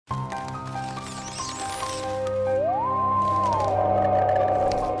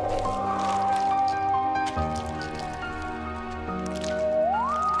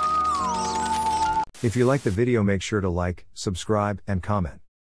If you like the video, make sure to like, subscribe, and comment.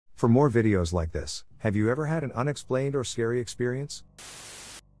 For more videos like this, have you ever had an unexplained or scary experience?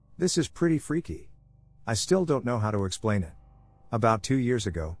 This is pretty freaky. I still don't know how to explain it. About 2 years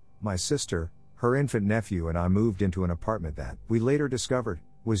ago, my sister, her infant nephew, and I moved into an apartment that, we later discovered,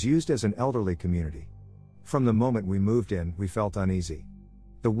 was used as an elderly community. From the moment we moved in, we felt uneasy.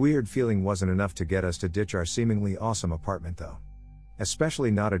 The weird feeling wasn't enough to get us to ditch our seemingly awesome apartment though. Especially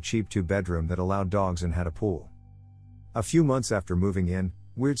not a cheap 2-bedroom that allowed dogs and had a pool. A few months after moving in,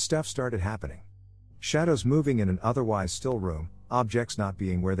 weird stuff started happening. Shadows moving in an otherwise still room, objects not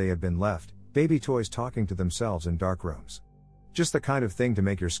being where they had been left, baby toys talking to themselves in dark rooms. Just the kind of thing to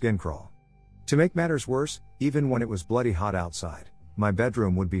make your skin crawl. To make matters worse, even when it was bloody hot outside, my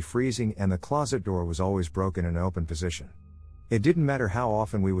bedroom would be freezing and the closet door was always broken in an open position. It didn't matter how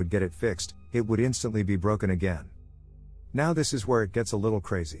often we would get it fixed, it would instantly be broken again. Now this is where it gets a little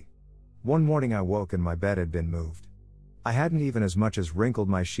crazy. One morning I woke and my bed had been moved. I hadn't even as much as wrinkled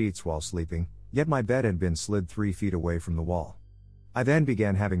my sheets while sleeping, yet my bed had been slid 3 feet away from the wall. I then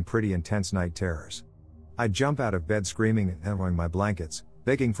began having pretty intense night terrors. I'd jump out of bed screaming and throwing my blankets,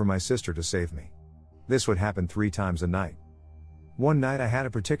 begging for my sister to save me. This would happen 3 times a night. One night I had a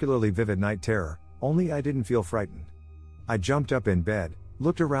particularly vivid night terror, only I didn't feel frightened. I jumped up in bed,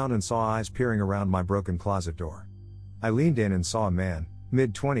 looked around and saw eyes peering around my broken closet door. I leaned in and saw a man,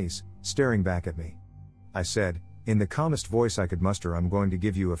 mid-20s, staring back at me. I said, in the calmest voice I could muster, "I'm going to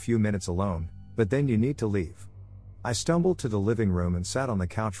give you a few minutes alone, but then you need to leave." I stumbled to the living room and sat on the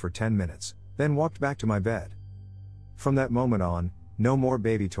couch for 10 minutes, then walked back to my bed. From that moment on, no more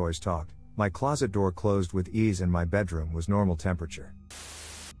baby toys talked, my closet door closed with ease and my bedroom was normal temperature.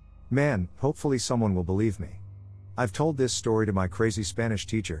 Man, hopefully someone will believe me. I've told this story to my crazy Spanish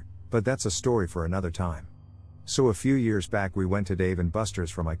teacher, but that's a story for another time. So a few years back we went to Dave &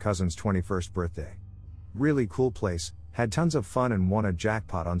 Buster's for my cousin's 21st birthday. Really cool place, had tons of fun and won a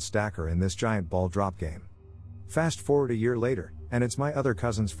jackpot on Stacker in this giant ball drop game. Fast forward a year later, and it's my other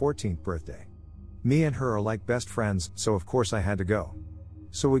cousin's 14th birthday. Me and her are like best friends, so of course I had to go.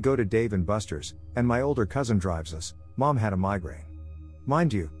 So we go to Dave & Buster's, and my older cousin drives us. Mom had a migraine.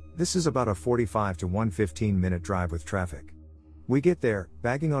 Mind you, this is about a 45 to 115-minute drive with traffic. We get there,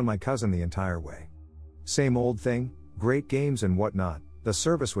 bagging on my cousin the entire way. Same old thing, great games and whatnot, the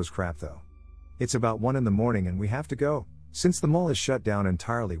service was crap though. It's about 1 in the morning and we have to go, since the mall is shut down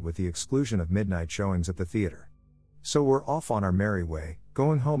entirely with the exclusion of midnight showings at the theater. So we're off on our merry way,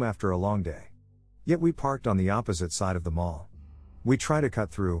 going home after a long day. Yet we parked on the opposite side of the mall. We try to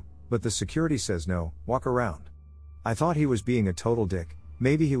cut through, but the security says no, walk around. I thought he was being a total dick,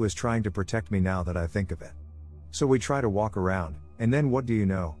 maybe he was trying to protect me now that I think of it. So we try to walk around, and then what do you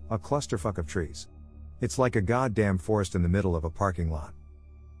know, a clusterfuck of trees. It's like a goddamn forest in the middle of a parking lot.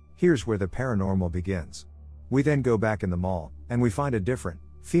 Here's where the paranormal begins. We then go back in the mall, and we find a different,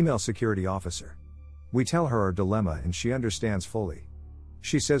 female security officer. We tell her our dilemma and she understands fully.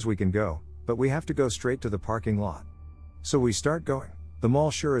 She says we can go, but we have to go straight to the parking lot. So we start going. The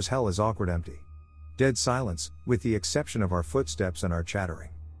mall sure as hell is awkward empty. Dead silence, with the exception of our footsteps and our chattering.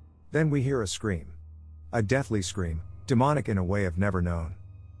 Then we hear a scream. A deathly scream, demonic in a way I've never known.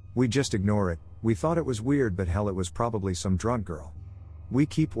 We just ignore it. We thought it was weird, but hell, it was probably some drunk girl. We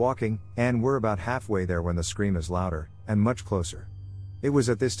keep walking, and we're about halfway there when the scream is louder, and much closer. It was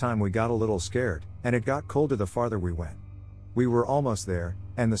at this time we got a little scared, and it got colder the farther we went. We were almost there,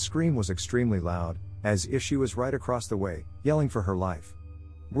 and the scream was extremely loud, as if she was right across the way, yelling for her life.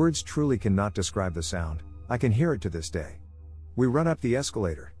 Words truly cannot describe the sound, I can hear it to this day. We run up the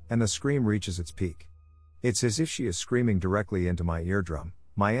escalator, and the scream reaches its peak. It's as if she is screaming directly into my eardrum,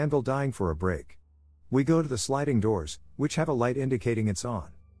 my anvil dying for a break. We go to the sliding doors, which have a light indicating it's on.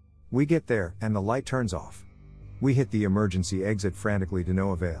 We get there, and the light turns off. We hit the emergency exit frantically to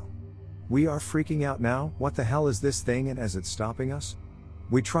no avail. We are freaking out now, what the hell is this thing, and is it stopping us?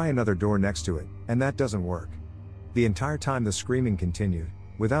 We try another door next to it, and that doesn't work. The entire time the screaming continued,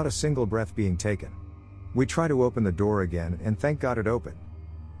 without a single breath being taken. We try to open the door again, and thank God it opened.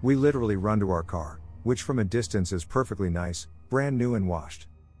 We literally run to our car, which from a distance is perfectly nice, brand new and washed.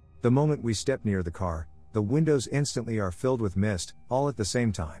 The moment we step near the car, the windows instantly are filled with mist, all at the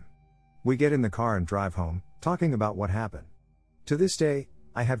same time. We get in the car and drive home, talking about what happened. To this day,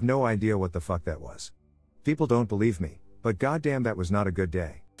 I have no idea what the fuck that was. People don't believe me, but goddamn, that was not a good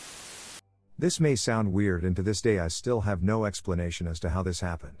day. This may sound weird, and to this day I still have no explanation as to how this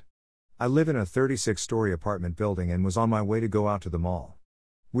happened. I live in a 36-story apartment building and was on my way to go out to the mall.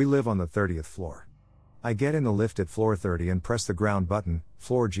 We live on the 30th floor. I get in the lift at floor 30 and press the ground button,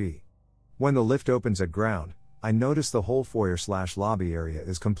 floor G. When the lift opens at ground, I notice the whole foyer/lobby area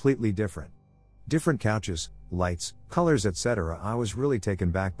is completely different. Different couches, lights, colors, etc. I was really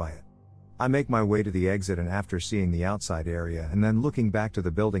taken back by it. I make my way to the exit, and after seeing the outside area and then looking back to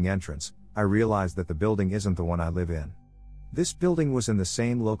the building entrance, I realized that the building isn't the one I live in. This building was in the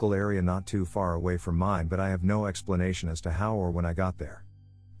same local area not too far away from mine, but I have no explanation as to how or when I got there.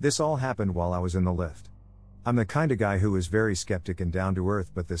 This all happened while I was in the lift. I'm the kind of guy who is very skeptic and down to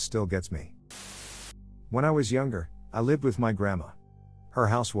earth, but this still gets me. When I was younger, I lived with my grandma. Her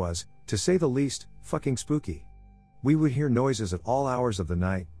house was, to say the least, fucking spooky. We would hear noises at all hours of the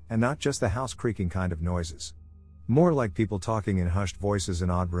night, and not just the house creaking kind of noises. More like people talking in hushed voices in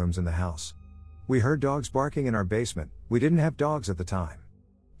odd rooms in the house. We heard dogs barking in our basement. We didn't have dogs at the time.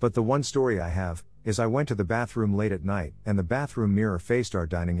 But the one story I have, is I went to the bathroom late at night, and the bathroom mirror faced our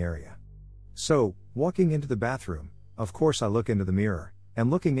dining area. So, walking into the bathroom, of course I look into the mirror, and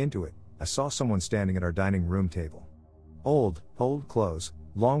looking into it, I saw someone standing at our dining room table. Old clothes,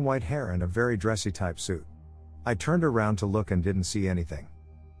 long white hair and a very dressy type suit. I turned around to look and didn't see anything.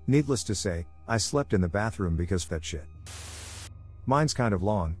 Needless to say, I slept in the bathroom because of that shit. Mine's kind of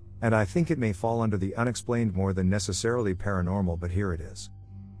long, and I think it may fall under the unexplained more than necessarily paranormal, but here it is.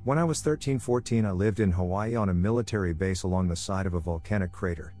 When I was 13-14, I lived in Hawaii on a military base along the side of a volcanic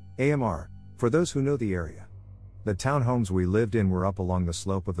crater, AMR, for those who know the area. The townhomes we lived in were up along the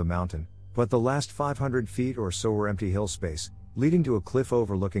slope of the mountain, but the last 500 feet or so were empty hill space, leading to a cliff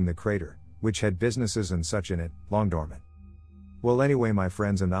overlooking the crater, which had businesses and such in it, long dormant. Well, anyway, my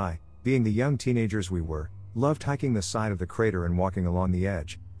friends and I, being the young teenagers we were, loved hiking the side of the crater and walking along the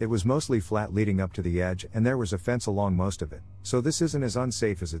edge. It was mostly flat leading up to the edge, and there was a fence along most of it, so this isn't as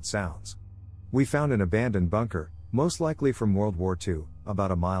unsafe as it sounds. We found an abandoned bunker, most likely from World War II,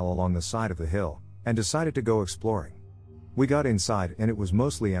 about a mile along the side of the hill, and decided to go exploring. We got inside and it was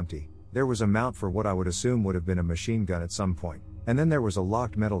mostly empty. There was a mount for what I would assume would have been a machine gun at some point, and then there was a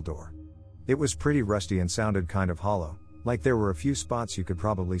locked metal door. It was pretty rusty and sounded kind of hollow, like there were a few spots you could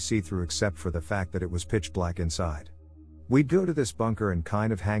probably see through, except for the fact that it was pitch black inside. We'd go to this bunker and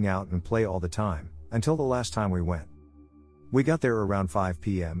kind of hang out and play all the time, until the last time we went. We got there around 5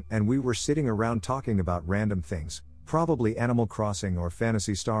 p.m. and we were sitting around talking about random things, probably Animal Crossing or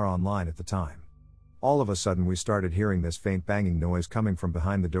Phantasy Star Online at the time. All of a sudden we started hearing this faint banging noise coming from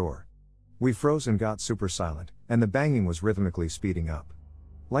behind the door. We froze and got super silent, and the banging was rhythmically speeding up.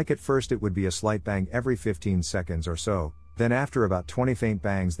 Like at first it would be a slight bang every 15 seconds or so, then after about 20 faint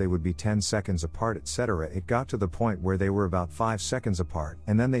bangs they would be 10 seconds apart, etc. It got to the point where they were about 5 seconds apart,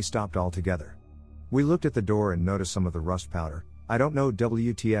 and then they stopped altogether. We looked at the door and noticed some of the rust powder, I don't know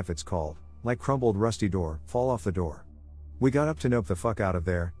WTF it's called, like crumbled rusty door, fall off the door. We got up to nope the fuck out of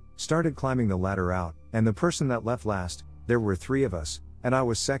there, started climbing the ladder out, and the person that left last, there were 3 of us, and I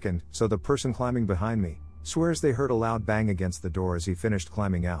was second, so the person climbing behind me, swears they heard a loud bang against the door as he finished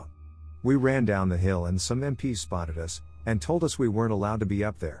climbing out. We ran down the hill and some MPs spotted us, and told us we weren't allowed to be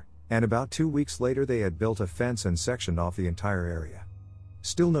up there, and about 2 weeks later they had built a fence and sectioned off the entire area.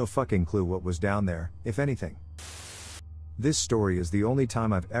 Still no fucking clue what was down there, if anything. This story is the only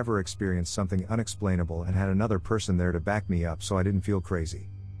time I've ever experienced something unexplainable and had another person there to back me up, so I didn't feel crazy.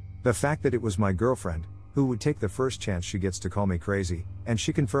 The fact that it was my girlfriend, who would take the first chance she gets to call me crazy, and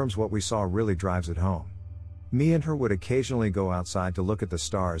she confirms what we saw, really drives it home. Me and her would occasionally go outside to look at the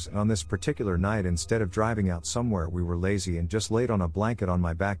stars, and on this particular night, instead of driving out somewhere, we were lazy and just laid on a blanket on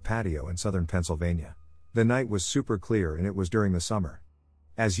my back patio in southern Pennsylvania. The night was super clear and it was during the summer.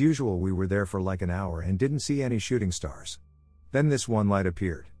 As usual, we were there for like an hour and didn't see any shooting stars. Then this one light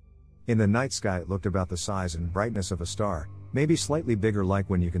appeared. In the night sky it looked about the size and brightness of a star, maybe slightly bigger, like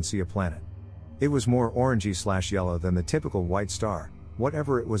when you can see a planet. It was more orangey/yellow than the typical white star.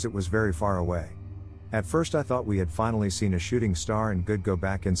 Whatever it was very far away. At first I thought we had finally seen a shooting star and could go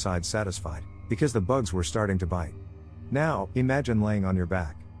back inside satisfied, because the bugs were starting to bite. Now, imagine laying on your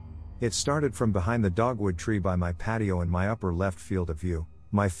back. It started from behind the dogwood tree by my patio in my upper left field of view.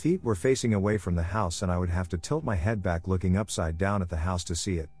 My feet were facing away from the house and I would have to tilt my head back looking upside down at the house to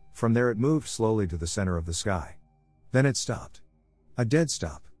see it. From there it moved slowly to the center of the sky. Then it stopped. A dead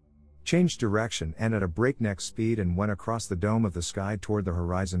stop. Changed direction and at a breakneck speed and went across the dome of the sky toward the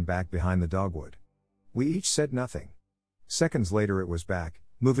horizon back behind the dogwood. We each said nothing. Seconds later it was back,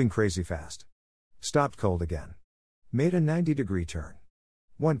 moving crazy fast. Stopped cold again. Made a 90-degree turn.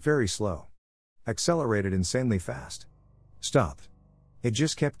 Went very slow. Accelerated insanely fast. Stopped. It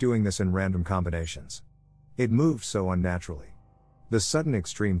just kept doing this in random combinations. It moved so unnaturally. The sudden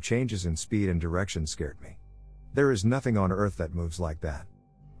extreme changes in speed and direction scared me. There is nothing on Earth that moves like that.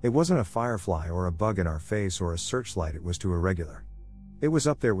 It wasn't a firefly or a bug in our face or a searchlight, it was too irregular. It was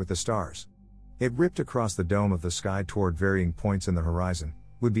up there with the stars. It ripped across the dome of the sky toward varying points in the horizon,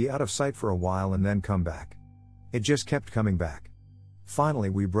 would be out of sight for a while and then come back. It just kept coming back. Finally,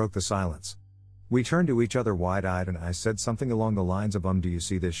 we broke the silence. We turned to each other wide-eyed and I said something along the lines of do you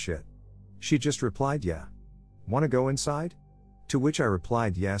see this shit? She just replied yeah. Wanna go inside? To which I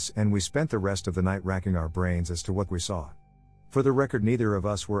replied yes, and we spent the rest of the night racking our brains as to what we saw. For the record, neither of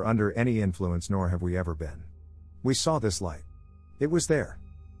us were under any influence, nor have we ever been. We saw this light. It was there.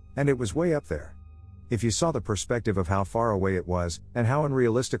 And it was way up there. If you saw the perspective of how far away it was, and how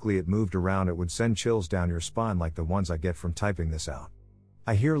unrealistically it moved around, it would send chills down your spine like the ones I get from typing this out.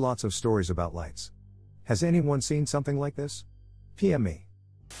 I hear lots of stories about lights. Has anyone seen something like this? PM me.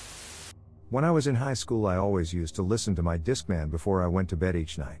 When I was in high school, I always used to listen to my Discman before I went to bed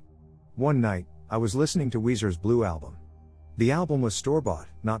each night. One night, I was listening to Weezer's Blue album. The album was store-bought,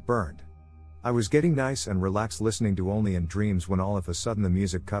 not burned. I was getting nice and relaxed listening to Only in Dreams when all of a sudden the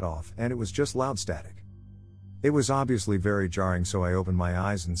music cut off and it was just loud static. It was obviously very jarring, so I opened my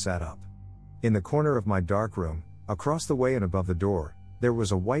eyes and sat up. In the corner of my dark room, across the way and above the door, there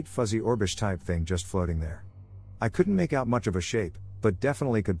was a white fuzzy orbish type thing just floating there. I couldn't make out much of a shape, but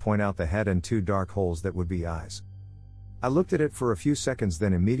definitely could point out the head and two dark holes that would be eyes. I looked at it for a few seconds,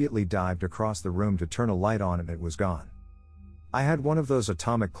 then immediately dived across the room to turn a light on and it was gone. I had one of those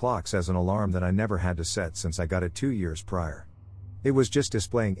atomic clocks as an alarm that I never had to set since I got it 2 years prior. It was just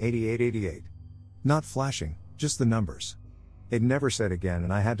displaying 8888. Not flashing, just the numbers. It never said again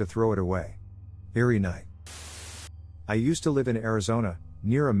and I had to throw it away. Eerie night. I used to live in Arizona,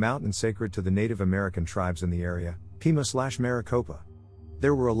 near a mountain sacred to the Native American tribes in the area, Pima/Maricopa.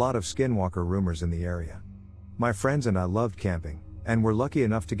 There were a lot of skinwalker rumors in the area. My friends and I loved camping, and were lucky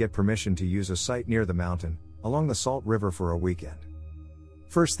enough to get permission to use a site near the mountain, along the Salt River for a weekend.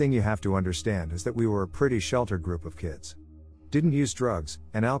 First thing you have to understand is that we were a pretty sheltered group of kids. Didn't use drugs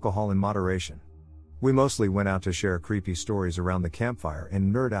and alcohol in moderation. We mostly went out to share creepy stories around the campfire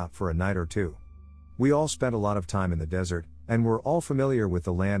and nerd out for a night or two. We all spent a lot of time in the desert, and were all familiar with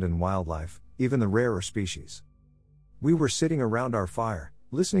the land and wildlife, even the rarer species. We were sitting around our fire,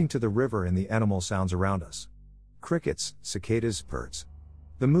 listening to the river and the animal sounds around us. Crickets, cicadas, birds.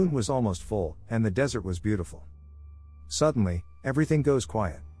 The moon was almost full, and the desert was beautiful. Suddenly, everything goes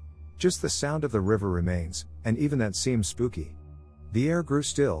quiet. Just the sound of the river remains, and even that seems spooky. The air grew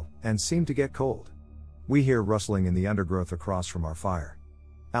still, and seemed to get cold. We hear rustling in the undergrowth across from our fire.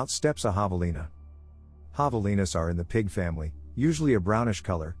 Out steps a javelina. Javelinas are in the pig family, usually a brownish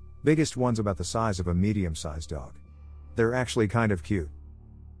color, biggest ones about the size of a medium-sized dog. They're actually kind of cute.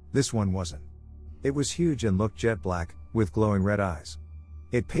 This one wasn't. It was huge and looked jet black, with glowing red eyes.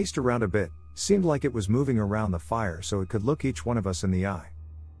 It paced around a bit, seemed like it was moving around the fire so it could look each one of us in the eye.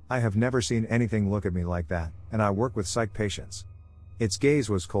 I have never seen anything look at me like that, and I work with psych patients. Its gaze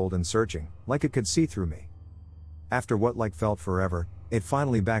was cold and searching, like it could see through me. After what felt forever, it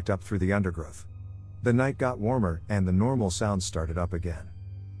finally backed up through the undergrowth. The night got warmer, and the normal sounds started up again.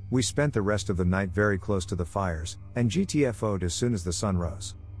 We spent the rest of the night very close to the fires, and GTFO'd as soon as the sun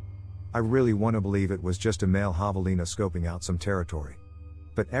rose. I really want to believe it was just a male javelina scoping out some territory.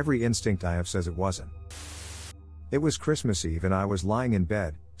 But every instinct I have says it wasn't. It was Christmas Eve and I was lying in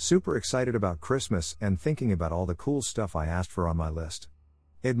bed, super excited about Christmas and thinking about all the cool stuff I asked for on my list.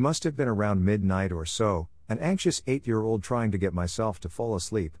 It must have been around midnight or so, an anxious 8-year-old trying to get myself to fall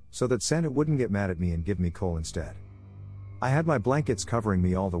asleep, so that Santa wouldn't get mad at me and give me coal instead. I had my blankets covering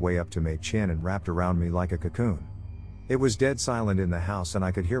me all the way up to my chin and wrapped around me like a cocoon. It was dead silent in the house and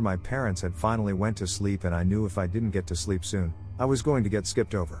I could hear my parents had finally went to sleep, and I knew if I didn't get to sleep soon, I was going to get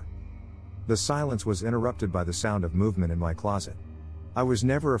skipped over. The silence was interrupted by the sound of movement in my closet. I was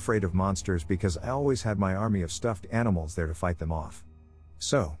never afraid of monsters because I always had my army of stuffed animals there to fight them off.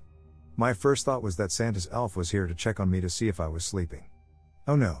 So, my first thought was that Santa's elf was here to check on me to see if I was sleeping.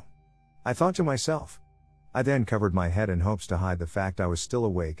 Oh no. I thought to myself. I then covered my head in hopes to hide the fact I was still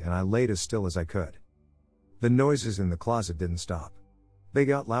awake, and I laid as still as I could. The noises in the closet didn't stop. They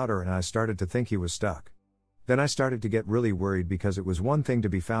got louder and I started to think he was stuck. Then I started to get really worried because it was one thing to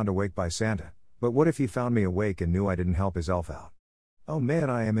be found awake by Santa, but what if he found me awake and knew I didn't help his elf out? Oh man,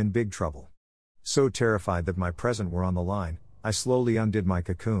 I am in big trouble. So terrified that my present were on the line, I slowly undid my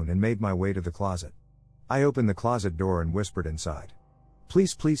cocoon and made my way to the closet. I opened the closet door and whispered inside.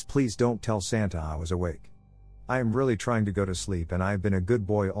 Please, please, please don't tell Santa I was awake. I am really trying to go to sleep and I have been a good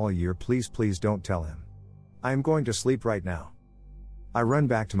boy all year. Please, please don't tell him. I am going to sleep right now. I run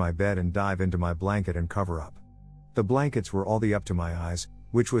back to my bed and dive into my blanket and cover up. The blankets were all the up to my eyes,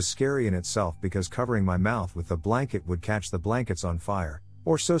 which was scary in itself because covering my mouth with the blanket would catch the blankets on fire,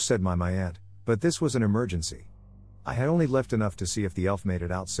 or so said my aunt, but this was an emergency. I had only left enough to see if the elf made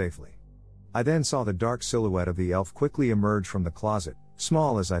it out safely. I then saw the dark silhouette of the elf quickly emerge from the closet,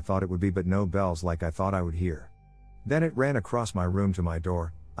 Small as I thought it would be, but no bells like I thought I would hear. Then it ran across my room to my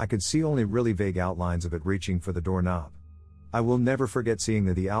door. I could see only really vague outlines of it reaching for the doorknob. I will never forget seeing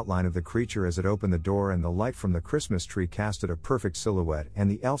the outline of the creature as it opened the door, and the light from the Christmas tree casted a perfect silhouette, and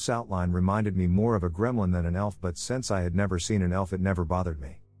the elf's outline reminded me more of a gremlin than an elf, but since I had never seen an elf it never bothered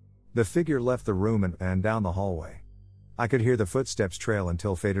me. The figure left the room and down the hallway. I could hear the footsteps trail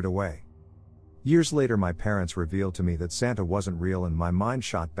until faded away. Years later my parents revealed to me that Santa wasn't real, and my mind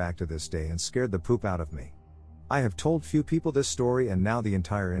shot back to this day and scared the poop out of me. I have told few people this story, and now the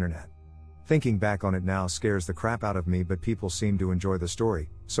entire internet. Thinking back on it now scares the crap out of me, but people seem to enjoy the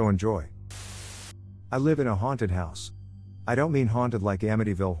story, so enjoy. I live in a haunted house. I don't mean haunted like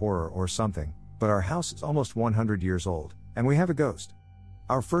Amityville Horror or something, but our house is almost 100 years old, and we have a ghost.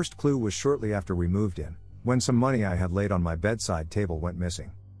 Our first clue was shortly after we moved in, when some money I had laid on my bedside table went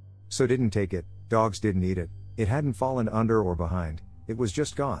missing. So didn't take it, dogs didn't eat it, it hadn't fallen under or behind, it was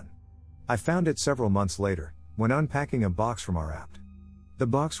just gone. I found it several months later, when unpacking a box from our apt. The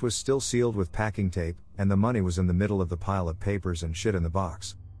box was still sealed with packing tape, and the money was in the middle of the pile of papers and shit in the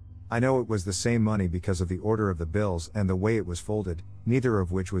box. I know it was the same money because of the order of the bills and the way it was folded, neither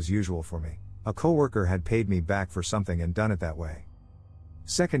of which was usual for me. A coworker had paid me back for something and done it that way.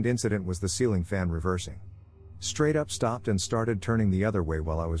 Second incident was the ceiling fan reversing. Straight up stopped and started turning the other way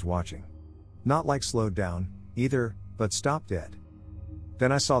while I was watching. Not like slowed down, either, but stopped dead.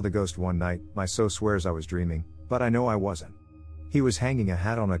 Then I saw the ghost one night. My so swears I was dreaming, but I know I wasn't. He was hanging a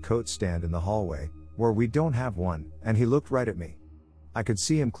hat on a coat stand in the hallway, where we don't have one, and he looked right at me. I could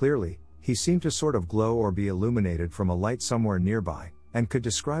see him clearly. He seemed to sort of glow or be illuminated from a light somewhere nearby, and could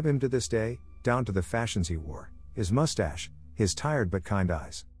describe him to this day, down to the fashions he wore, his mustache, his tired but kind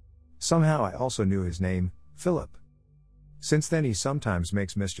eyes. Somehow I also knew his name, Philip. Since then he sometimes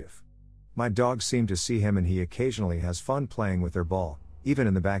makes mischief. My dogs seem to see him, and he occasionally has fun playing with their ball, even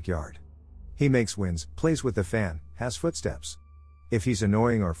in the backyard. He makes winds, plays with the fan, has footsteps. If he's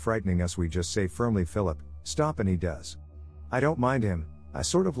annoying or frightening us, we just say firmly, "Philip, stop," and he does. I don't mind him, I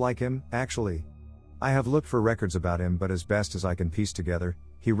sort of like him, actually. I have looked for records about him, but as best as I can piece together,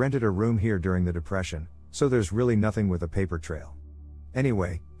 he rented a room here during the Depression, so there's really nothing with a paper trail.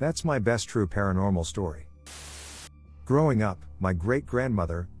 Anyway, that's my best true paranormal story. Growing up, my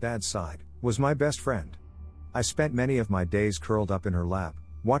great-grandmother, Dad's side, was my best friend. I spent many of my days curled up in her lap,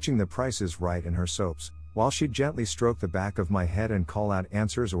 watching The Price is Right and her soaps, while she'd gently stroke the back of my head and call out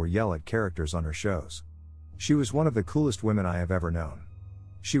answers or yell at characters on her shows. She was one of the coolest women I have ever known.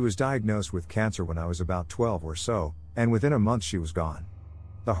 She was diagnosed with cancer when I was about 12 or so, and within a month she was gone.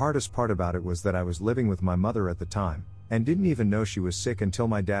 The hardest part about it was that I was living with my mother at the time, and didn't even know she was sick until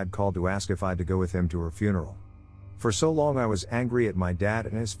my dad called to ask if I'd to go with him to her funeral. For so long I was angry at my dad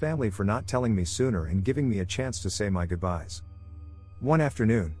and his family for not telling me sooner and giving me a chance to say my goodbyes. One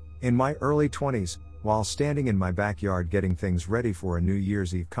afternoon, in my early 20s, while standing in my backyard getting things ready for a New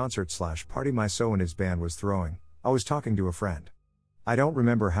Year's Eve concert/party my so and his band was throwing, I was talking to a friend. I don't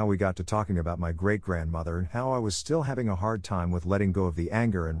remember how we got to talking about my great-grandmother and how I was still having a hard time with letting go of the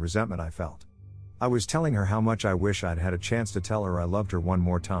anger and resentment I felt. I was telling her how much I wish I'd had a chance to tell her I loved her one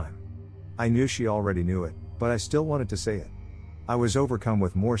more time. I knew she already knew it, but I still wanted to say it. I was overcome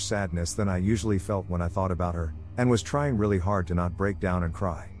with more sadness than I usually felt when I thought about her, and was trying really hard to not break down and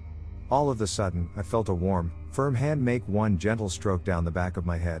cry. All of a sudden, I felt a warm, firm hand make one gentle stroke down the back of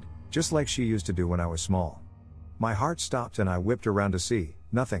my head, just like she used to do when I was small. My heart stopped and I whipped around to see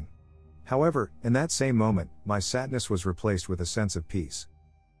nothing. However, in that same moment, my sadness was replaced with a sense of peace.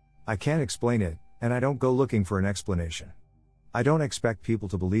 I can't explain it, and I don't go looking for an explanation. I don't expect people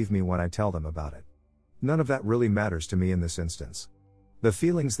to believe me when I tell them about it. None of that really matters to me in this instance. The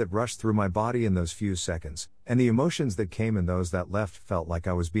feelings that rushed through my body in those few seconds, and the emotions that came and those that left, felt like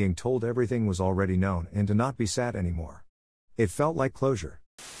I was being told everything was already known and to not be sad anymore. It felt like closure.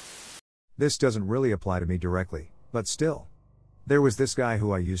 This doesn't really apply to me directly, but still. There was this guy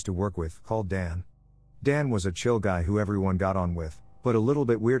who I used to work with, called Dan. Dan was a chill guy who everyone got on with, but a little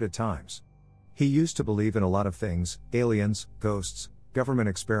bit weird at times. He used to believe in a lot of things: aliens, ghosts, government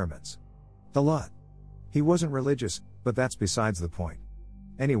experiments. A lot. He wasn't religious, but that's besides the point.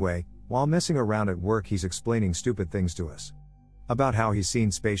 Anyway, while messing around at work he's explaining stupid things to us. About how he's seen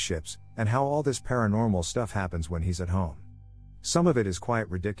spaceships, and how all this paranormal stuff happens when he's at home. Some of it is quite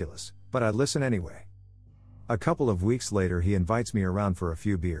ridiculous, but I listen anyway. A couple of weeks later he invites me around for a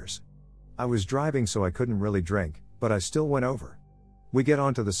few beers. I was driving so I couldn't really drink, but I still went over. We get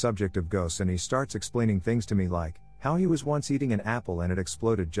onto the subject of ghosts and he starts explaining things to me like, how he was once eating an apple and it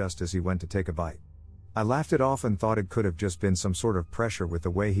exploded just as he went to take a bite. I laughed it off and thought it could have just been some sort of pressure with the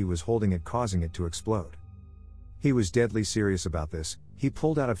way he was holding it causing it to explode. He was deadly serious about this. He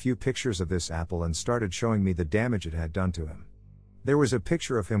pulled out a few pictures of this apple and started showing me the damage it had done to him. There was a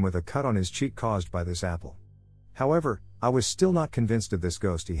picture of him with a cut on his cheek caused by this apple. However, I was still not convinced of this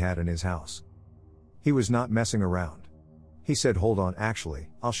ghost he had in his house. He was not messing around. He said, "Hold on, actually,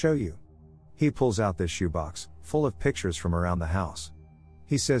 I'll show you." He pulls out this shoebox, full of pictures from around the house.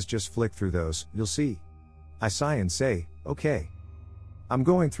 He says, "Just flick through those, you'll see." I sigh and say, "Okay." I'm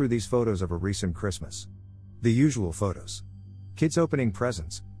going through these photos of a recent Christmas. The usual photos. Kids opening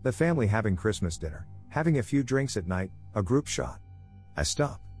presents, the family having Christmas dinner, having a few drinks at night, a group shot. I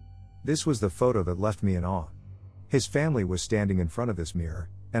stop. This was the photo that left me in awe. His family was standing in front of this mirror,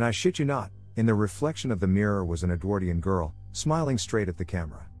 and I shit you not, in the reflection of the mirror was an Edwardian girl, smiling straight at the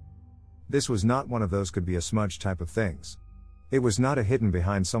camera. This was not one of those could be a smudge type of things. It was not a hidden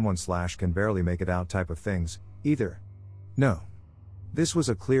behind someone / can barely make it out type of things, either. No. This was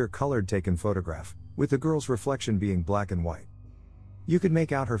a clear colored taken photograph, with the girl's reflection being black and white. You could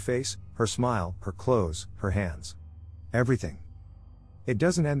make out her face, her smile, her clothes, her hands. Everything. It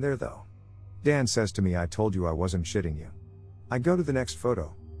doesn't end there though. Dan says to me, "I told you I wasn't shitting you." I go to the next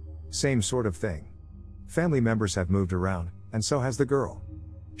photo. Same sort of thing. Family members have moved around, and so has the girl.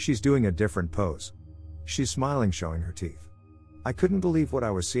 She's doing a different pose. She's smiling, showing her teeth. I couldn't believe what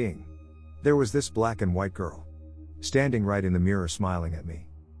I was seeing. There was this black and white girl, standing right in the mirror smiling at me.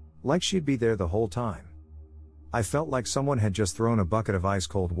 Like she'd be there the whole time. I felt like someone had just thrown a bucket of ice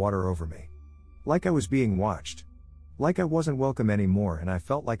cold water over me. Like I was being watched. Like I wasn't welcome anymore and I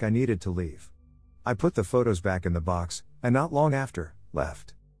felt like I needed to leave. I put the photos back in the box, and not long after,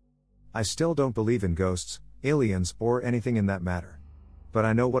 left. I still don't believe in ghosts, aliens, or anything in that matter. But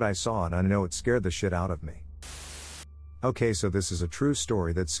I know what I saw and I know it scared the shit out of me. Okay, so this is a true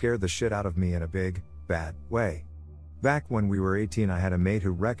story that scared the shit out of me in a big, bad way. Back when we were 18, I had a mate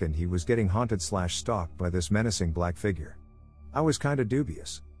who reckoned he was getting haunted / stalked by this menacing black figure. I was kinda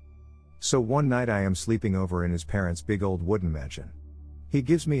dubious. So one night I am sleeping over in his parents' big old wooden mansion. He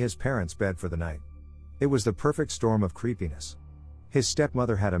gives me his parents' bed for the night. It was the perfect storm of creepiness. His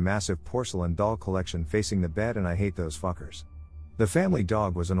stepmother had a massive porcelain doll collection facing the bed, and I hate those fuckers. The family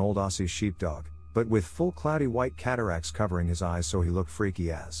dog was an old Aussie sheepdog, but with full cloudy white cataracts covering his eyes, so he looked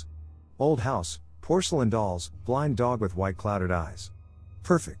freaky as. Old house, porcelain dolls, blind dog with white clouded eyes.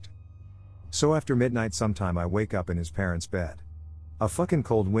 Perfect. So after midnight sometime I wake up in his parents' bed. A fucking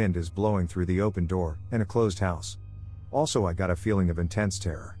cold wind is blowing through the open door, in a closed house. Also I got a feeling of intense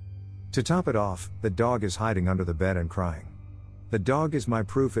terror. To top it off, the dog is hiding under the bed and crying. The dog is my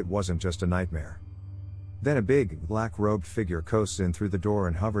proof it wasn't just a nightmare. Then a big, black-robed figure coasts in through the door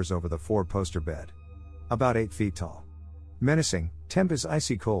and hovers over the 4-poster bed. About 8 feet tall. Menacing, temp is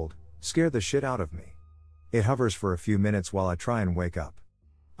icy cold, scared the shit out of me. It hovers for a few minutes while I try and wake up.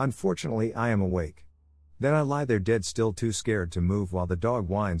 Unfortunately, I am awake. Then I lie there dead still, too scared to move while the dog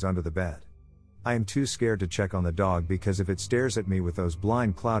whines under the bed. I am too scared to check on the dog because if it stares at me with those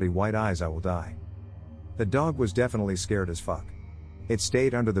blind cloudy white eyes I will die. The dog was definitely scared as fuck. It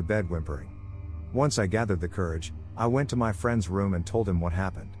stayed under the bed whimpering. Once I gathered the courage, I went to my friend's room and told him what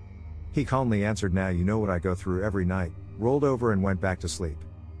happened. He calmly answered, "Now you know what I go through every night," rolled over and went back to sleep.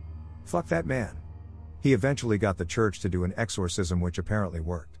 Fuck that man. He eventually got the church to do an exorcism, which apparently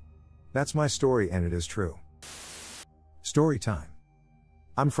worked. That's my story and it is true. Story time.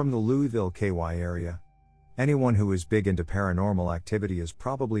 I'm from the Louisville, KY area. Anyone who is big into paranormal activity is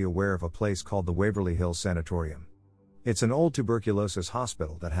probably aware of a place called the Waverly Hills Sanatorium. It's an old tuberculosis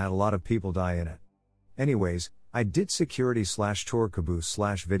hospital that had a lot of people die in it. Anyways, I did security / tour caboose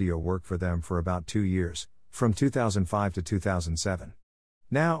 / video work for them for about 2 years, from 2005 to 2007.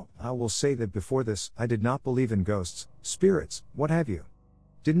 Now, I will say that before this, I did not believe in ghosts, spirits, what have you.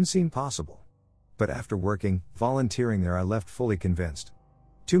 Didn't seem possible. But after working, volunteering there, I left fully convinced.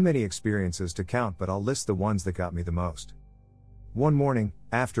 Too many experiences to count, but I'll list the ones that got me the most. One morning,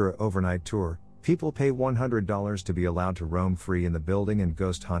 after an overnight tour, people pay $100 to be allowed to roam free in the building and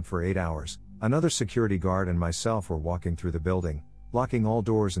ghost hunt for 8 hours. Another security guard and myself were walking through the building, locking all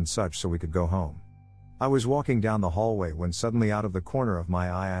doors and such so we could go home. I was walking down the hallway when suddenly out of the corner of my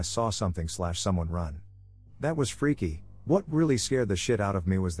eye I saw something / someone run. That was freaky. What really scared the shit out of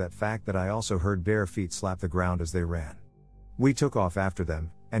me was that fact that I also heard bare feet slap the ground as they ran. We took off after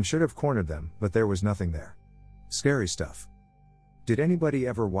them, and should have cornered them, but there was nothing there. Scary stuff. Did anybody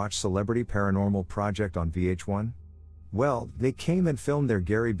ever watch Celebrity Paranormal Project on VH1? Well, they came and filmed there.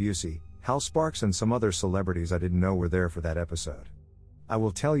 Gary Busey, Hal Sparks and some other celebrities I didn't know were there for that episode. I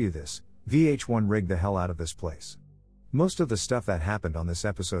will tell you this, VH1 rigged the hell out of this place. Most of the stuff that happened on this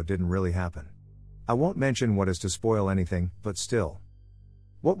episode didn't really happen. I won't mention what is to spoil anything, but still.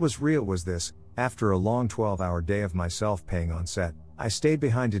 What was real was this: After a long 12-hour day of myself paying on set, I stayed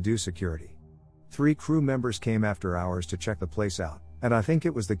behind to do security. 3 crew members came after hours to check the place out, and I think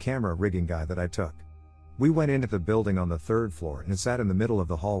it was the camera rigging guy that I took. We went into the building on the 3rd floor and sat in the middle of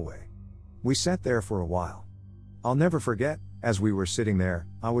the hallway. We sat there for a while. I'll never forget, as we were sitting there,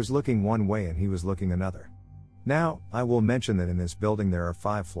 I was looking one way and he was looking another. Now, I will mention that in this building there are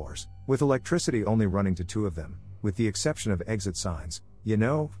 5 floors, with electricity only running to 2 of them, with the exception of exit signs,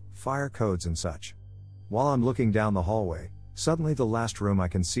 fire codes and such. While I'm looking down the hallway, suddenly the last room I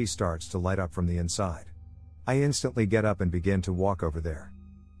can see starts to light up from the inside. I instantly get up and begin to walk over there.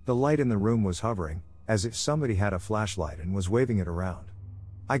 The light in the room was hovering, as if somebody had a flashlight and was waving it around.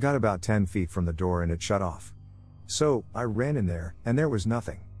 I got about 10 feet from the door and it shut off. So, I ran in there, and there was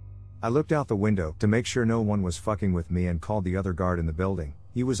nothing. I looked out the window to make sure no one was fucking with me and called the other guard in the building.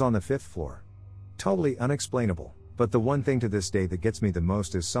 He was on the 5th floor. Totally unexplainable, but the one thing to this day that gets me the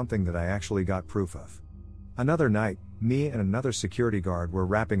most is something that I actually got proof of. Another night, me and another security guard were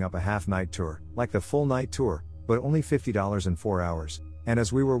wrapping up a half-night tour, like the full night tour, but only $50 in 4 hours, and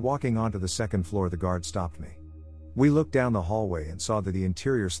as we were walking onto the 2nd floor the guard stopped me. We looked down the hallway and saw that the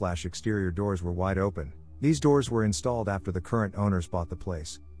interior/exterior doors were wide open. These doors were installed after the current owners bought the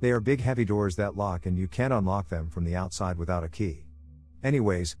place. They are big heavy doors that lock and you can't unlock them from the outside without a key.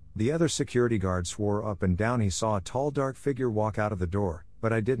 Anyways, the other security guard swore up and down he saw a tall dark figure walk out of the door,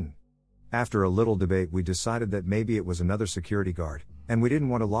 but I didn't. After a little debate we decided that maybe it was another security guard, and we didn't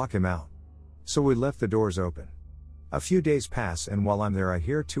want to lock him out. So we left the doors open. A few days pass and while I'm there I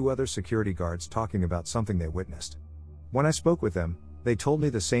hear 2 other security guards talking about something they witnessed. When I spoke with them, they told me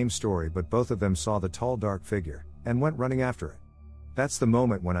the same story but both of them saw the tall dark figure, and went running after it. That's the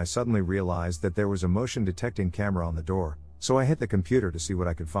moment when I suddenly realized that there was a motion detecting camera on the door, so I hit the computer to see what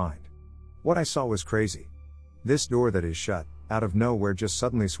I could find. What I saw was crazy. This door that is shut, out of nowhere just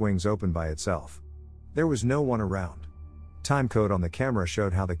suddenly swings open by itself. There was no one around. Timecode on the camera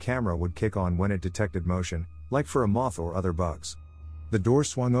showed how the camera would kick on when it detected motion, like for a moth or other bugs. The door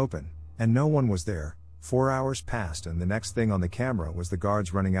swung open, and no one was there. 4 hours passed and the next thing on the camera was the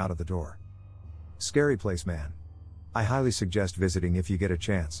guards running out of the door. Scary place, man. I highly suggest visiting if you get a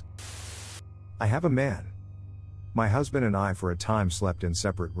chance. I have a man. My husband and I for a time slept in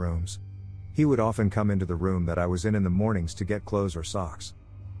separate rooms. He would often come into the room that I was in the mornings to get clothes or socks.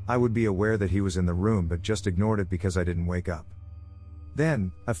 I would be aware that he was in the room but just ignored it because I didn't wake up.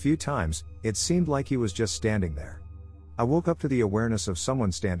 Then, a few times, it seemed like he was just standing there. I woke up to the awareness of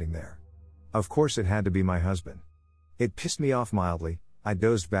someone standing there. Of course it had to be my husband. It pissed me off mildly. I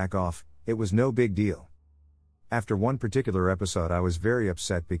dozed back off. It was no big deal. After one particular episode I was very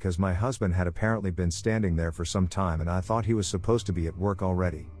upset because my husband had apparently been standing there for some time and I thought he was supposed to be at work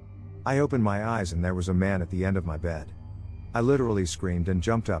already. I opened my eyes and there was a man at the end of my bed. I literally screamed and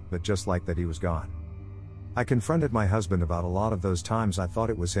jumped up, but just like that he was gone. I confronted my husband about a lot of those times I thought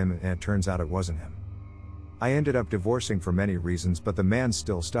it was him and it turns out it wasn't him. I ended up divorcing for many reasons but the man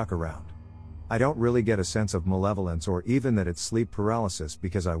still stuck around. I don't really get a sense of malevolence or even that it's sleep paralysis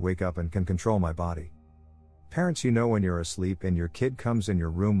because I wake up and can control my body. Parents, you know when you're asleep and your kid comes in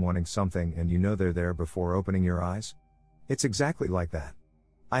your room wanting something and you know they're there before opening your eyes? It's exactly like that.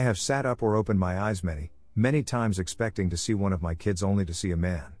 I have sat up or opened my eyes many times expecting to see one of my kids only to see a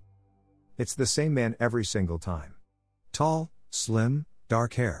man. It's the same man every single time. Tall, slim,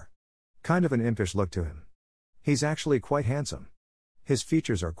 dark hair. Kind of an impish look to him. He's actually quite handsome. His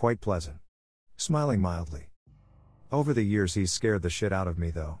features are quite pleasant. Smiling mildly. Over the years he's scared the shit out of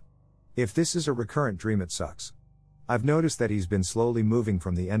me though. If this is a recurrent dream it sucks. I've noticed that he's been slowly moving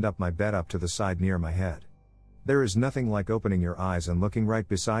from the end of my bed up to the side near my head. There is nothing like opening your eyes and looking right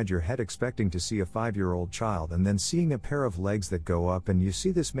beside your head expecting to see a 5-year-old child and then seeing a pair of legs that go up and you see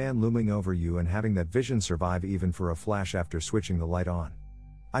this man looming over you and having that vision survive even for a flash after switching the light on.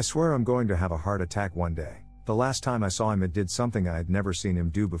 I swear I'm going to have a heart attack one day. The last time I saw him it did something I had never seen him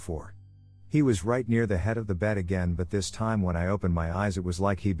do before. He was right near the head of the bed again, but this time when I opened my eyes it was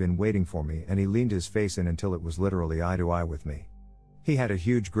like he'd been waiting for me and he leaned his face in until it was literally eye to eye with me. He had a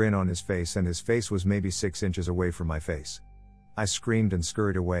huge grin on his face and his face was maybe 6 inches away from my face. I screamed and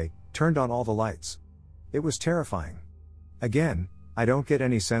scurried away, turned on all the lights. It was terrifying. Again, I don't get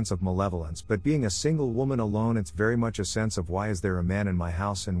any sense of malevolence, but being a single woman alone it's very much a sense of why is there a man in my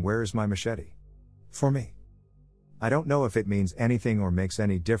house and where is my machete? For me. I don't know if it means anything or makes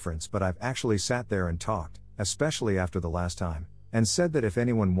any difference, but I've actually sat there and talked, especially after the last time, and said that if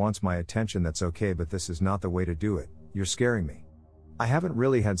anyone wants my attention that's okay, but this is not the way to do it. You're scaring me. I haven't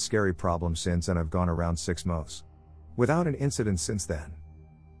really had scary problems since and I've gone around 6 months without an incident since then.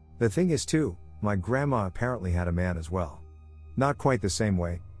 The thing is too, my grandma apparently had a man as well. Not quite the same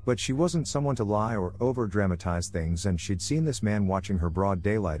way, But she wasn't someone to lie or over-dramatize things, and she'd seen this man watching her broad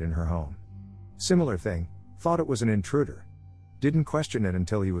daylight in her home. Similar thing, thought it was an intruder. Didn't question it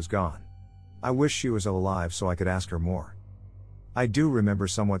until he was gone. I wish she was alive so I could ask her more. I do remember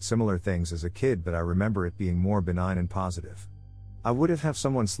somewhat similar things as a kid, but I remember it being more benign and positive. I would have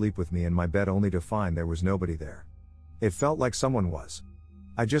someone sleep with me in my bed only to find there was nobody there. It felt like someone was.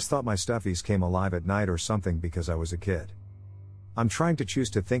 I just thought my stuffies came alive at night or something because I was a kid. I'm trying to choose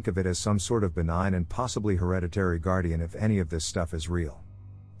to think of it as some sort of benign and possibly hereditary guardian if any of this stuff is real.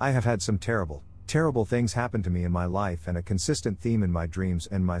 I have had some terrible things happen to me in my life, and a consistent theme in my dreams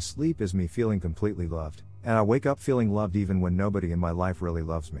and my sleep is me feeling completely loved, and I wake up feeling loved even when nobody in my life really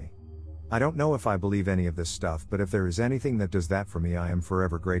loves me. I don't know if I believe any of this stuff, but if there is anything that does that for me, I am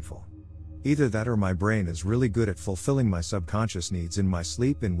forever grateful. Either that or my brain is really good at fulfilling my subconscious needs in my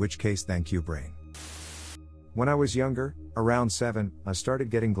sleep, in which case thank you, brain. When I was younger, around 7, I started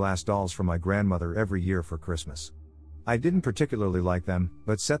getting glass dolls from my grandmother every year for Christmas. I didn't particularly like them,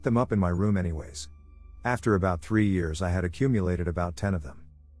 but set them up in my room anyways. After about 3 years I had accumulated about 10 of them.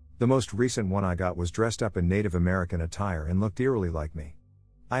 The most recent one I got was dressed up in Native American attire and looked eerily like me.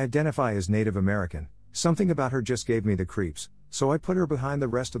 I identify as Native American, something about her just gave me the creeps, so I put her behind the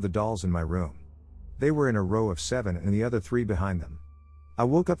rest of the dolls in my room. They were in a row of 7 and the other 3 behind them. I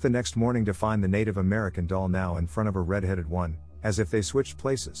woke up the next morning to find the Native American doll now in front of a red-headed one, as if they switched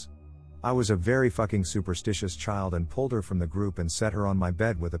places. I was a very fucking superstitious child and pulled her from the group and set her on my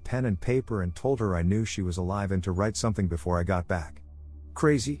bed with a pen and paper and told her I knew she was alive and to write something before I got back.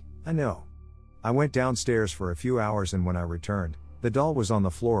 Crazy, I know. I went downstairs for a few hours, and when I returned, the doll was on the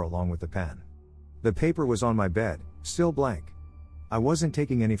floor along with the pen. The paper was on my bed, still blank. I wasn't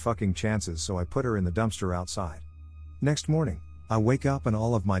taking any fucking chances, so I put her in the dumpster outside. Next morning, I wake up and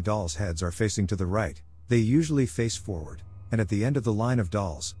all of my dolls' heads are facing to the right. They usually face forward, and at the end of the line of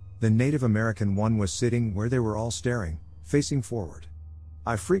dolls, the Native American one was sitting where they were all staring, facing forward.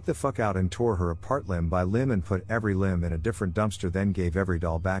 I freaked the fuck out and tore her apart limb by limb and put every limb in a different dumpster, then gave every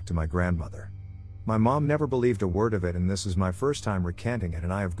doll back to my grandmother. My mom never believed a word of it, and this is my first time recanting it,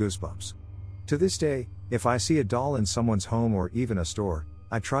 and I have goosebumps. To this day, if I see a doll in someone's home or even a store,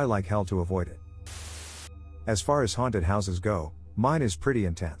 I try like hell to avoid it. As far as haunted houses go, mine is pretty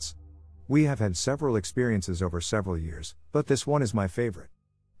intense. We have had several experiences over several years, but this one is my favorite.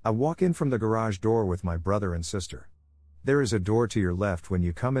 I walk in from the garage door with my brother and sister. There is a door to your left when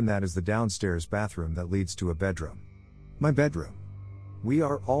you come in, that is the downstairs bathroom that leads to a bedroom. My bedroom. We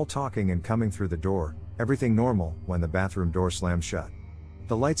are all talking and coming through the door, everything normal, when the bathroom door slams shut.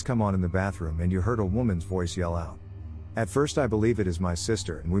 The lights come on in the bathroom and you heard a woman's voice yell out. At first I believe it is my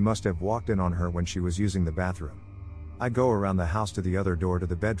sister and we must have walked in on her when she was using the bathroom. I go around the house to the other door to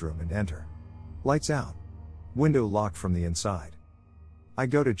the bedroom and enter. Lights out. Window locked from the inside. I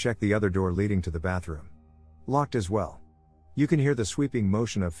go to check the other door leading to the bathroom. Locked as well. You can hear the sweeping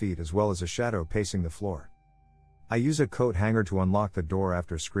motion of feet as well as a shadow pacing the floor. I use a coat hanger to unlock the door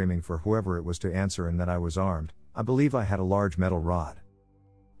after screaming for whoever it was to answer and that I was armed. I believe I had a large metal rod.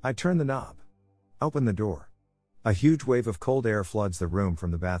 I turn the knob. Open the door. A huge wave of cold air floods the room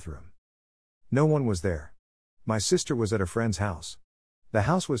from the bathroom. No one was there. My sister was at a friend's house. The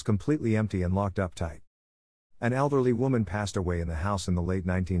house was completely empty and locked up tight. An elderly woman passed away in the house in the late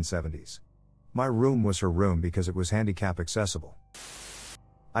 1970s. My room was her room because it was handicap accessible.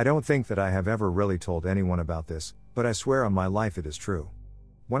 I don't think that I have ever really told anyone about this, but I swear on my life it is true.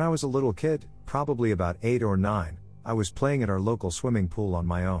 When I was a little kid, probably about 8 or 9, I was playing at our local swimming pool on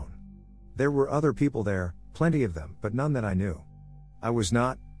my own. There were other people there, plenty of them, but none that I knew. I was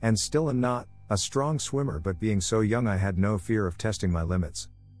not, and still am not, a strong swimmer, but being so young I had no fear of testing my limits.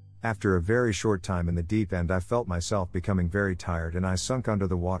 After a very short time in the deep end I felt myself becoming very tired and I sunk under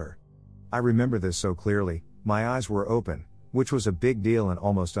the water. I remember this so clearly, my eyes were open, which was a big deal and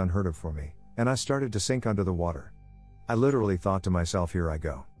almost unheard of for me, and I started to sink under the water. I literally thought to myself, here I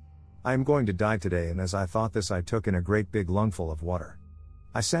go. I am going to die today, and as I thought this I took in a great big lungful of water.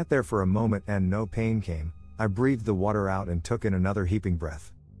 I sat there for a moment and no pain came. I breathed the water out and took in another heaping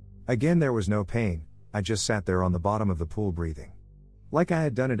breath. Again there was no pain, I just sat there on the bottom of the pool breathing. Like I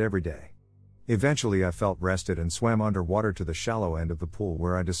had done it every day. Eventually I felt rested and swam underwater to the shallow end of the pool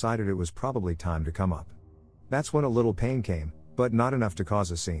where I decided it was probably time to come up. That's when a little pain came, but not enough to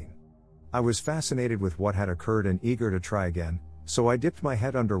cause a scene. I was fascinated with what had occurred and eager to try again, so I dipped my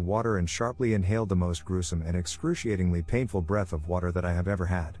head under water and sharply inhaled the most gruesome and excruciatingly painful breath of water that I have ever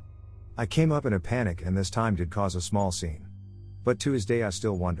had. I came up in a panic and this time did cause a small scene. But to this day I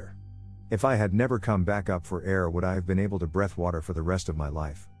still wonder. If I had never come back up for air, would I have been able to breathe water for the rest of my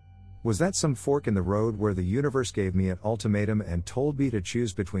life? Was that some fork in the road where the universe gave me an ultimatum and told me to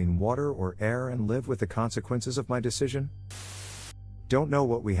choose between water or air and live with the consequences of my decision? Don't know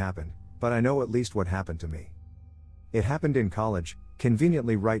what happened, but I know at least what happened to me. It happened in college,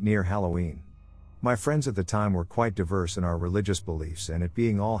 conveniently right near Halloween. My friends at the time were quite diverse in our religious beliefs, and it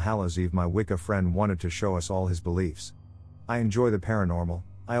being All Hallows Eve, my Wicca friend wanted to show us all his beliefs. I enjoy the paranormal,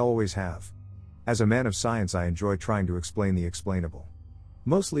 I always have. As a man of science, I enjoy trying to explain the explainable.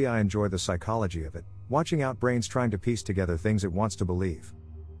 Mostly I enjoy the psychology of it, watching out brains trying to piece together things it wants to believe.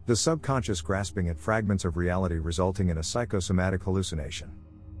 The subconscious grasping at fragments of reality resulting in a psychosomatic hallucination.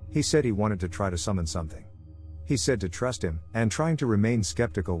 He said he wanted to try to summon something. He said to trust him, and trying to remain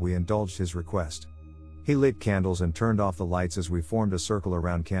skeptical, we indulged his request. He lit candles and turned off the lights as we formed a circle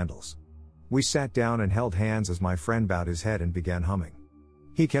around candles. We sat down and held hands as my friend bowed his head and began humming.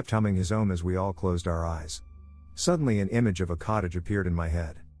 He kept humming his own as we all closed our eyes. Suddenly an image of a cottage appeared in my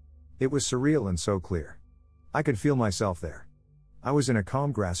head. It was surreal and so clear. I could feel myself there. I was in a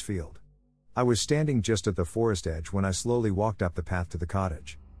calm grass field. I was standing just at the forest edge when I slowly walked up the path to the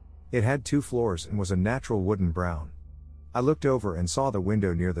cottage. It had 2 floors and was a natural wooden brown. I looked over and saw the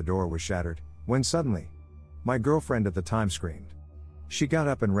window near the door was shattered, when suddenly, my girlfriend at the time screamed. She got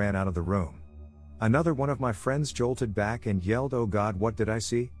up and ran out of the room. Another one of my friends jolted back and yelled, "Oh God, what did I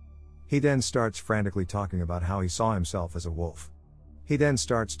see?" He then starts frantically talking about how he saw himself as a wolf. He then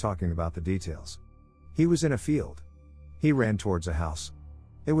starts talking about the details. He was in a field. He ran towards a house.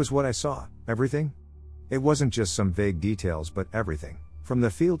 It was what I saw, everything. It wasn't just some vague details, but everything, from the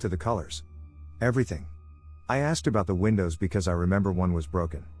field to the colors. Everything. I asked about the windows because I remember one was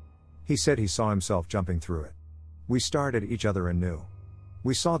broken. He said he saw himself jumping through it. We stared at each other and knew.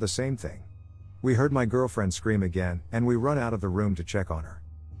 We saw the same thing. We heard my girlfriend scream again, and we run out of the room to check on her.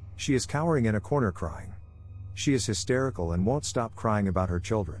 She is cowering in a corner crying. She is hysterical and won't stop crying about her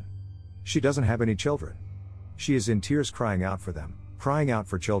children. She doesn't have any children. She is in tears crying out for them, crying out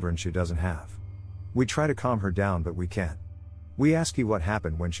for children she doesn't have. We try to calm her down, but we can't. We ask her what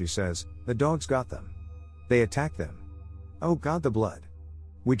happened when she says, "The dogs got them. They attacked them. Oh God, the blood."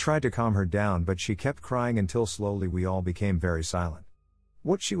 We tried to calm her down, but she kept crying until slowly we all became very silent.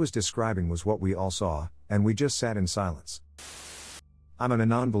 What she was describing was what we all saw, and we just sat in silence. I'm a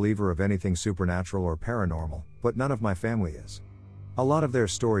non-believer of anything supernatural or paranormal, but none of my family is. A lot of their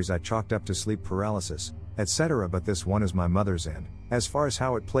stories I chalked up to sleep paralysis, etc., but this one is my mother's, and, as far as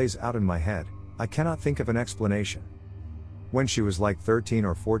how it plays out in my head, I cannot think of an explanation. When she was like 13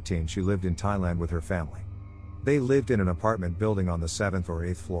 or 14, she lived in Thailand with her family. They lived in an apartment building on the 7th or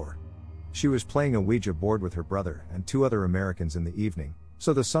 8th floor. She was playing a Ouija board with her brother and 2 other Americans in the evening,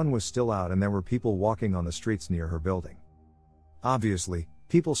 so the sun was still out and there were people walking on the streets near her building. Obviously,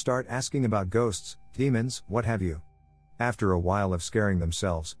 people start asking about ghosts, demons, what have you. After a while of scaring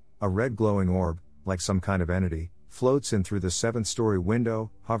themselves, a red glowing orb, like some kind of entity, floats in through the 7th-story window,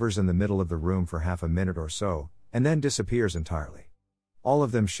 hovers in the middle of the room for half a minute or so, and then disappears entirely. All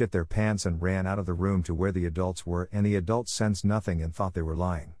of them shit their pants and ran out of the room to where the adults were, and the adults sensed nothing and thought they were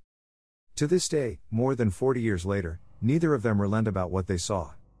lying. To this day, more than 40 years later, neither of them relent about what they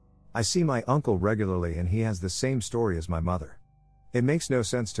saw. I see my uncle regularly and he has the same story as my mother. It makes no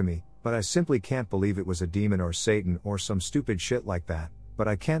sense to me, but I simply can't believe it was a demon or Satan or some stupid shit like that, but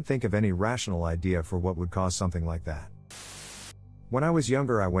I can't think of any rational idea for what would cause something like that. When I was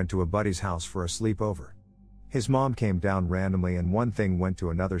younger, I went to a buddy's house for a sleepover. His mom came down randomly and one thing went to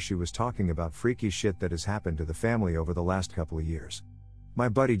another. She was talking about freaky shit that has happened to the family over the last couple of years. My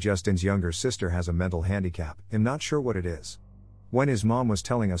buddy Justin's younger sister has a mental handicap, I'm not sure what it is. When his mom was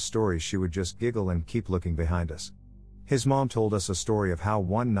telling us stories, she would just giggle and keep looking behind us. His mom told us a story of how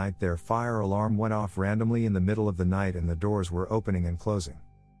one night their fire alarm went off randomly in the middle of the night and the doors were opening and closing.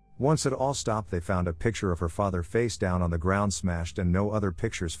 Once it all stopped, they found a picture of her father face down on the ground, smashed, and no other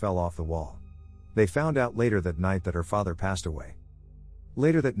pictures fell off the wall. They found out later that night that her father passed away.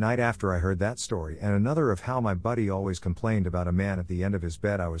 Later that night, after I heard that story and another of how my buddy always complained about a man at the end of his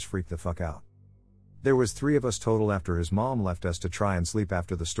bed, I was freaked the fuck out. There was 3 of us total after his mom left us to try and sleep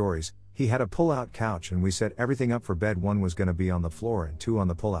after the stories. He had a pull-out couch and we set everything up for bed. 1 was gonna be on the floor and 2 on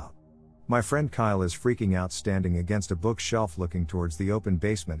the pull-out. My friend Kyle is freaking out standing against a bookshelf looking towards the open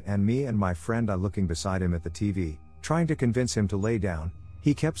basement, and me and my friend are looking beside him at the TV, trying to convince him to lay down.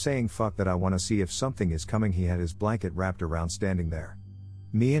 He kept saying fuck that, I wanna see if something is coming. He had his blanket wrapped around standing there.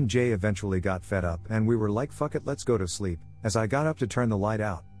 Me and Jay eventually got fed up and we were like fuck it, let's go to sleep. As I got up to turn the light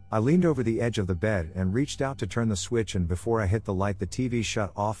out, I leaned over the edge of the bed and reached out to turn the switch, and before I hit the light the TV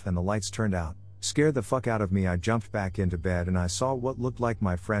shut off and the lights turned out. Scared the fuck out of me, I jumped back into bed and I saw what looked like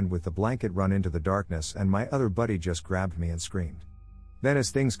my friend with the blanket run into the darkness, and my other buddy just grabbed me and screamed. Then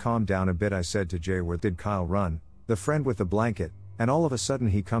as things calmed down a bit I said to Jay, where did Kyle run, the friend with the blanket, and all of a sudden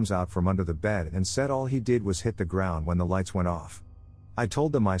he comes out from under the bed and said all he did was hit the ground when the lights went off. I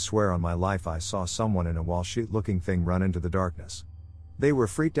told them I swear on my life I saw someone in a wall sheet looking thing run into the darkness. They were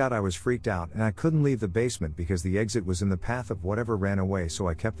freaked out, I was freaked out, and I couldn't leave the basement because the exit was in the path of whatever ran away, so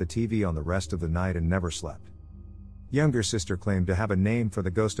I kept the TV on the rest of the night and never slept. Younger sister claimed to have a name for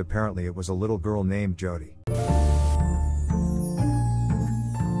the ghost, apparently it was a little girl named Jody.